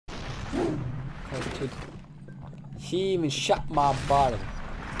Dude. He even shot my bottom.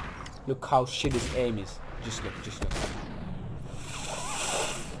 Look how shit his aim is. Just look, just look.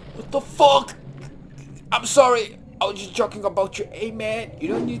 What the fuck? I'm sorry. I was just joking about your aim, man. You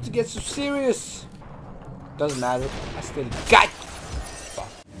don't need to get so serious. Doesn't matter. I still got you. Fuck.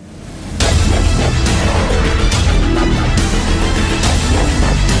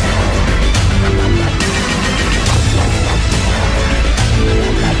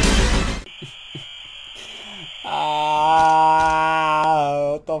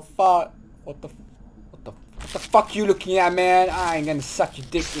 What the fuck? What the fuck you looking at, man? I ain't gonna suck your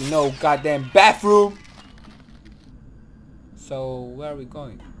dick in no goddamn bathroom. So where are we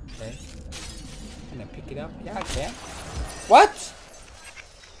going? Okay. Can I pick it up? Yeah, I can. What?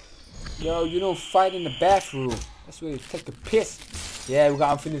 Yo, you don't fight in the bathroom. That's where you take a piss. Yeah, we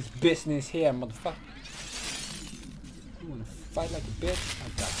got unfinished business here, motherfucker. You wanna fight like a bitch? I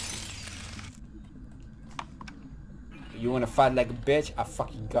got you. You wanna fight like a bitch? I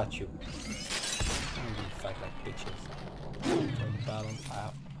fucking got you. I don't wanna fight like bitches. Turn the bottom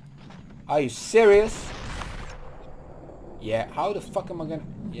out. Are you serious? Yeah, how the fuck am I gonna...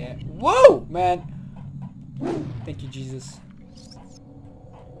 Yeah. Whoa, man. Thank you, Jesus.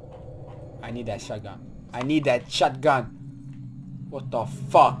 I need that shotgun. I need that shotgun. What the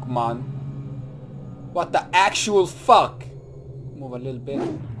fuck, man? What the actual fuck? Move a little bit.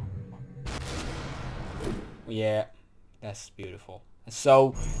 Yeah, that's beautiful. It's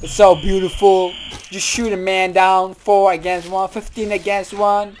so beautiful. Just shoot a man down. 4 against 1, 15 against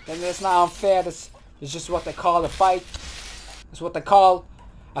 1. And that's not unfair. That's just what they call a fight. That's what they call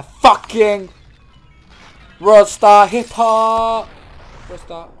a fucking world star hip hop. World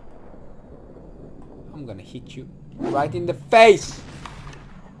star. I'm gonna hit you right in the face.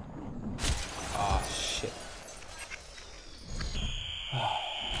 Oh shit.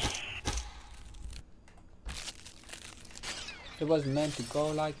 It wasn't meant to go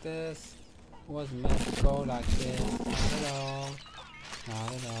like this. It wasn't meant to go like this. Not at all.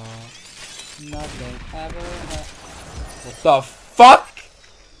 Not at all. Nothing ever happened. What the fuck?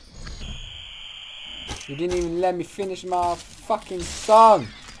 You didn't even let me finish my fucking song.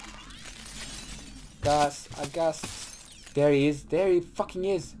 Guys, I guess there he is. There he fucking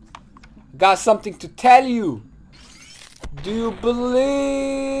is. Got something to tell you. Do you believe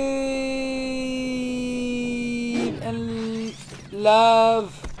in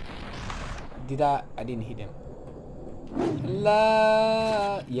love? I didn't hit him.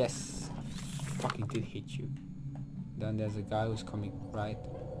 Love. Yes, I fucking did hit you. Then there's a guy who's coming right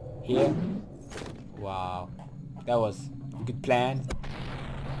here. Wow, that was a good plan.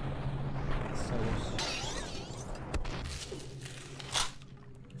 So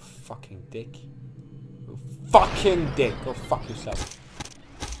fucking dick. You fucking dick. Go fuck yourself.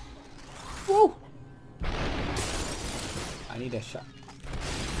 Woo! I need a shot.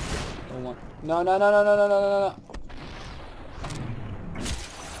 Don't want. No.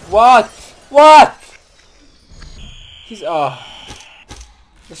 What? What? He's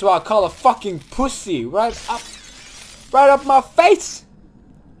that's what I call a fucking pussy. Right up my face.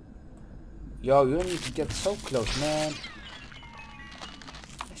 Yo, you don't need to get so close, man.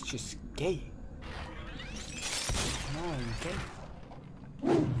 That's just gay. No, I'm gay.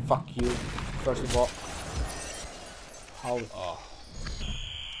 Fuck you. First of all.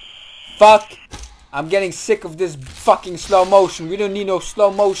 Fuck. I'm getting sick of this fucking slow motion. We don't need no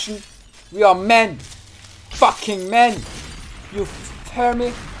slow motion. We are men. Fucking men. You hear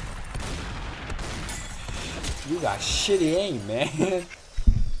me? You got shitty aim, man.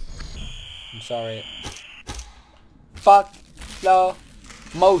 I'm sorry. Fuck slow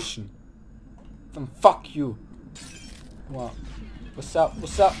motion. Fuck you. What? What's up?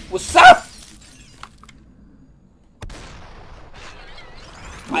 What's up? What's up?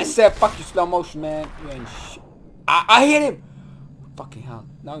 I said fuck you, slow motion, man. You ain't shit. I hit him. Fucking hell.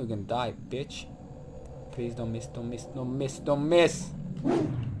 Now you're gonna die, bitch. Please don't miss, don't miss, don't miss, don't miss.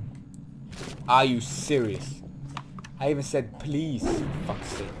 Are you serious? I even said please. For fuck's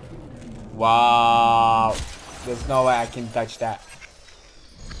sake. Wow. There's no way I can touch that.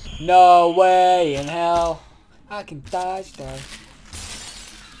 No way in hell I can touch that.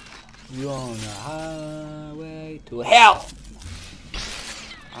 You're on the highway to hell.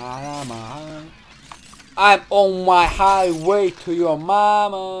 I'm on my highway to your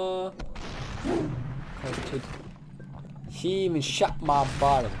mama. He even shot my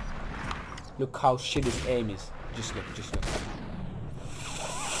bottom. Look how shit his aim is. Just look, just look.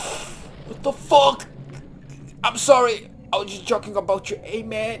 What the fuck? I'm sorry. I was just joking about your aim,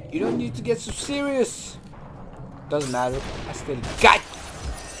 man. You don't need to get so serious. Doesn't matter. I still got you.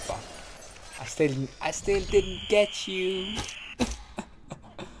 Fuck. I still still didn't get you.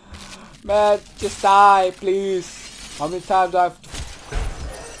 Man, just die, please. How many times do I have to...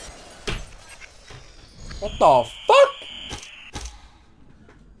 What the fuck?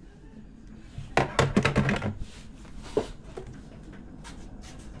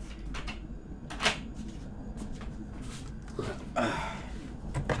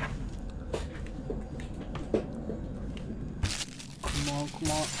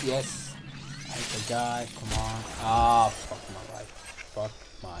 Come on, yes. Like the guy, come on. Ah, fuck my life. Fuck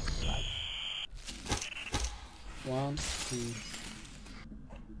my life. 1, 2.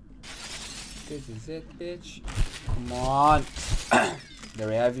 This is it, bitch. Come on.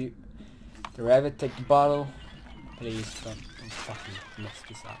 There have you. There have it, take the bottle. Please don't fucking mess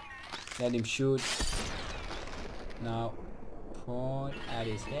this up. Let him shoot. Now, point at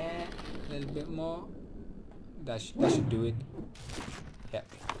his head a little bit more. That should do it. Yep.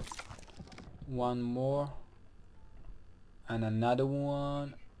 One more. And another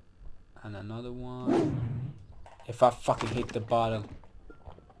one. And another one. If I fucking hit the bottle.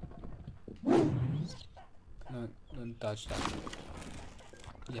 No, don't touch that.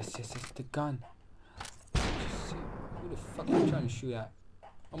 Yes, the gun. Who the fuck are you trying to shoot at?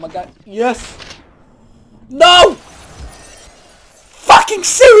 Oh my god, yes! No! Fucking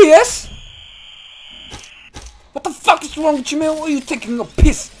serious? What the fuck is wrong with you, man? What are you taking a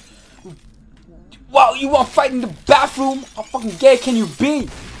piss? Wow, you want to fight in the bathroom? How fucking gay can you be?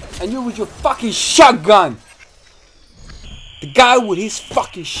 And you with your fucking shotgun. The guy with his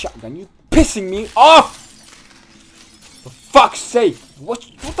fucking shotgun. You pissing me off. For fuck's sake. What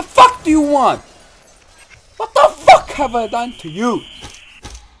the fuck do you want? What the fuck have I done to you?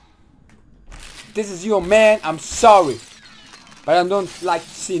 This is your man. I'm sorry. But I don't like to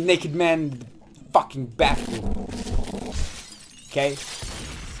see a naked man in the fucking bathroom. Okay?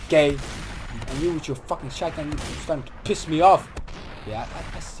 Okay? And you with your fucking shotgun, you're starting to piss me off. Yeah,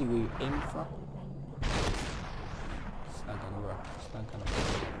 I see where you're aiming from. It's not gonna work. It's not gonna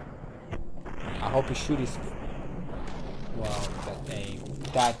work. I hope you shoot his... Wow, that aim.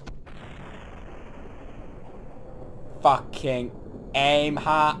 That... fucking aim,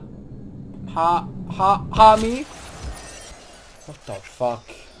 ha me? What the fuck?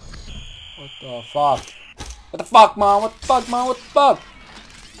 What the fuck? What the fuck, man? What the fuck, man? What the fuck?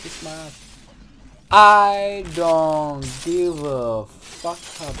 Kiss my ass. I don't give a fuck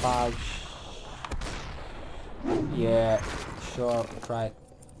about... Yeah, sure, try it.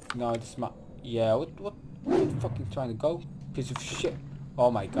 No, it's my... Yeah, what are you fucking trying to go? Piece of shit.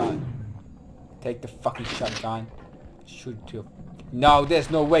 Oh my god. Take the fucking shotgun. Shoot it to your... No, there's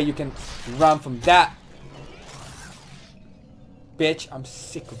no way you can run from that. Bitch, I'm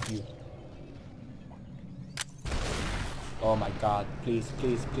sick of you. Oh my god, please,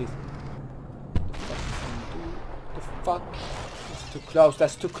 please, please. The fuck? That's too close,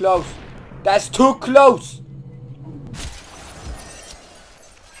 that's too close. That's too close!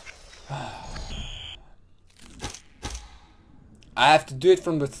 I have to do it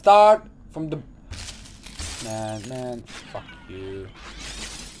from the start, from the... Man, fuck you.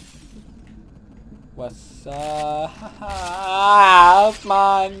 What's up,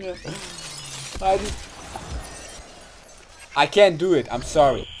 man? I can't do it, I'm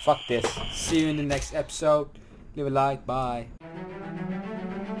sorry. Fuck this. See you in the next episode. Leave a like, bye.